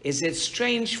 is it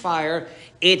strange fire?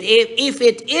 If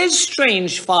it is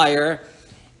strange fire,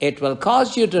 it will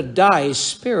cause you to die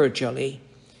spiritually,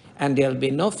 and there'll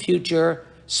be no future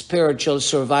spiritual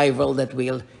survival that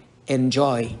we'll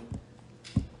enjoy.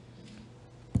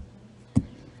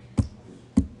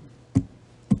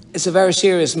 It's a very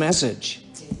serious message,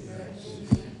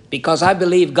 because I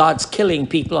believe God's killing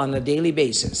people on a daily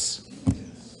basis,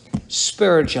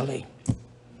 spiritually.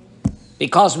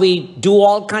 Because we do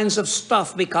all kinds of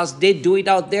stuff, because they do it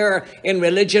out there in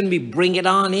religion, we bring it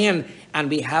on in, and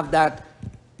we have that.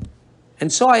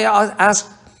 And so I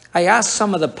asked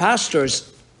some of the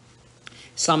pastors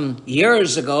some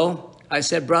years ago, I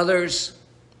said, brothers,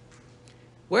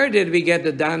 where did we get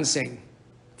the dancing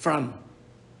from?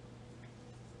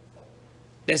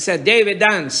 They said, David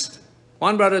danced.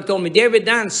 One brother told me, David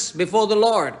danced before the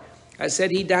Lord. I said,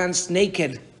 he danced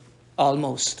naked,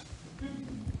 almost.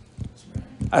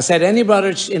 I said, any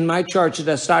brother in my church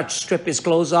that starts to strip his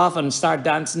clothes off and start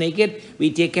dance naked,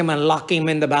 we take him and lock him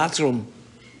in the bathroom.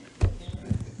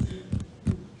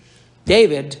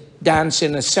 David danced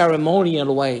in a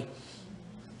ceremonial way.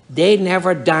 They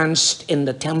never danced in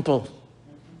the temple.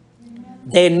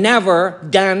 They never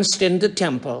danced in the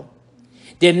temple.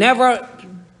 They never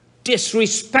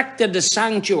disrespected the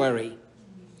sanctuary.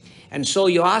 And so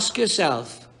you ask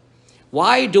yourself,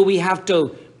 why do we have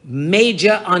to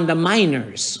major on the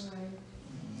minors?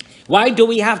 Why do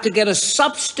we have to get a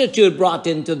substitute brought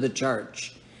into the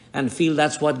church and feel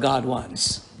that's what God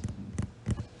wants?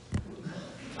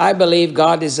 I believe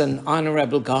God is an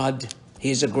honorable God.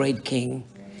 He's a great King.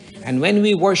 And when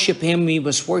we worship Him, we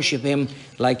must worship Him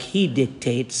like He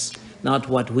dictates, not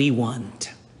what we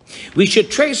want. We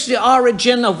should trace the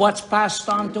origin of what's passed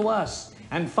on to us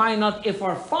and find out if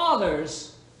our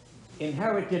fathers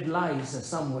inherited lies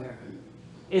somewhere.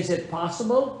 Is it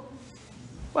possible?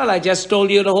 Well, I just told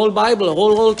you the whole Bible, the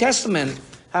whole Old Testament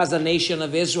has the nation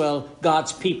of Israel,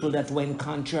 God's people that went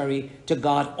contrary to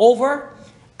God over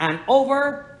and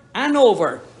over and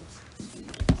over.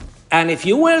 And if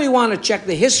you really want to check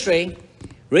the history,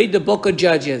 read the book of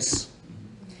Judges.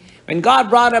 When God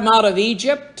brought them out of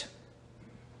Egypt,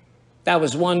 that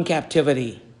was one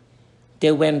captivity.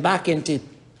 They went back into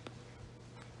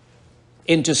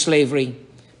slavery.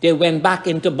 They went back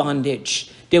into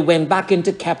bondage. They went back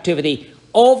into captivity.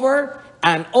 Over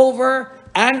and over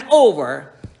and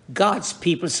over, God's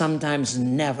people sometimes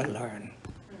never learn.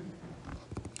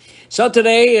 So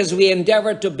today, as we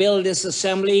endeavor to build this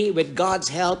assembly with God's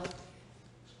help,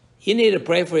 you need to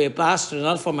pray for your pastor,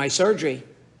 not for my surgery.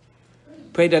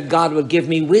 Pray that God will give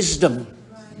me wisdom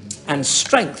and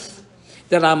strength,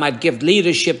 that I might give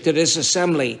leadership to this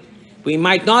assembly. We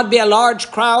might not be a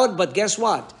large crowd, but guess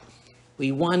what?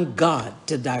 We want God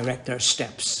to direct our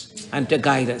steps and to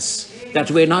guide us,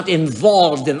 that we're not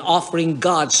involved in offering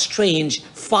God strange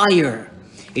fire.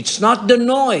 It's not the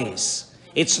noise.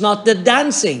 It's not the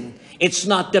dancing. It's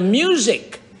not the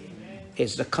music.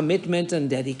 It's the commitment and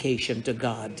dedication to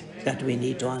God that we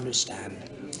need to understand.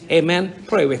 Amen.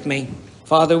 Pray with me.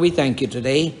 Father, we thank you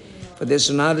today for this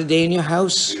another day in your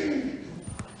house.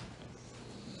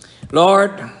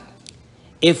 Lord,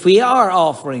 if we are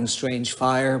offering strange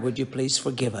fire, would you please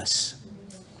forgive us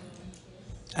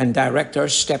and direct our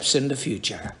steps in the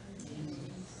future,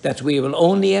 that we will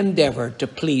only endeavor to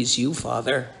please you,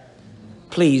 Father.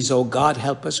 Please, oh God,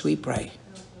 help us, we pray.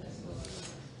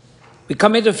 We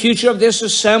commit the future of this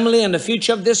assembly and the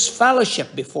future of this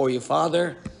fellowship before you,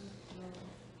 Father.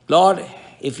 Lord,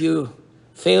 if you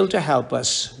fail to help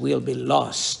us, we'll be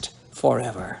lost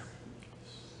forever.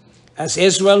 As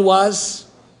Israel was,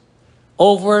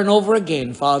 over and over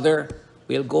again, Father,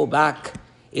 we'll go back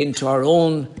into our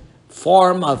own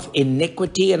form of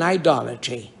iniquity and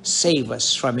idolatry. Save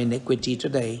us from iniquity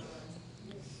today.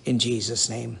 In Jesus'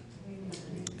 name.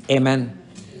 Amen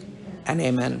and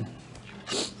amen.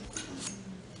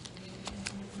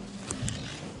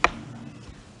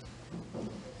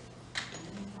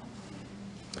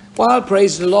 Well,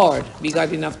 praise the Lord. We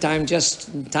got enough time,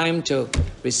 just time to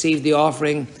receive the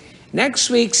offering. Next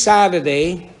week,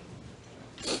 Saturday,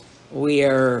 we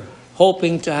are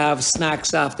hoping to have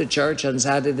snacks after church on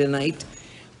Saturday night.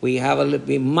 We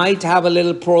might have a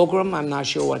little program. I'm not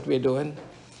sure what we're doing.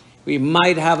 We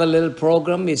might have a little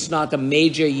program. It's not a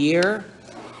major year.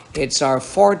 It's our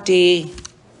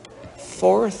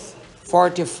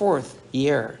 44th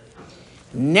year.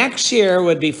 Next year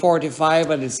would be 45,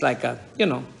 but it's like a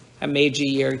major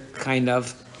year kind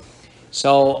of.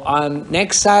 So on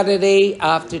next Saturday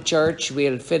after church,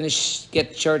 we'll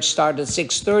get church started at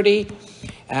 6:30,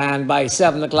 and by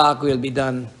 7 o'clock we'll be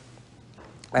done.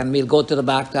 And we'll go to the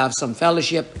back to have some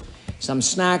fellowship, some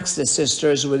snacks. The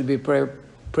sisters will be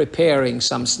preparing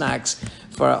some snacks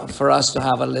for us to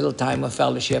have a little time of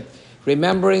fellowship,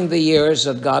 remembering the years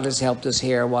that God has helped us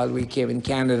here while we came in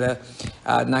Canada,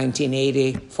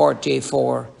 1980,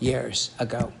 44 years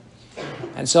ago.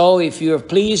 And so if you're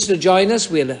pleased to join us,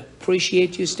 we'll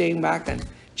appreciate you staying back and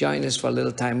join us for a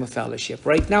little time of fellowship.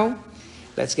 Right now,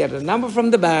 let's get a number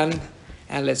from the band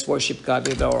and let's worship God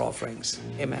with our offerings.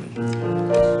 Amen. You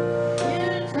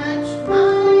touched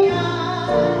my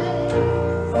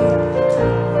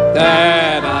eyes.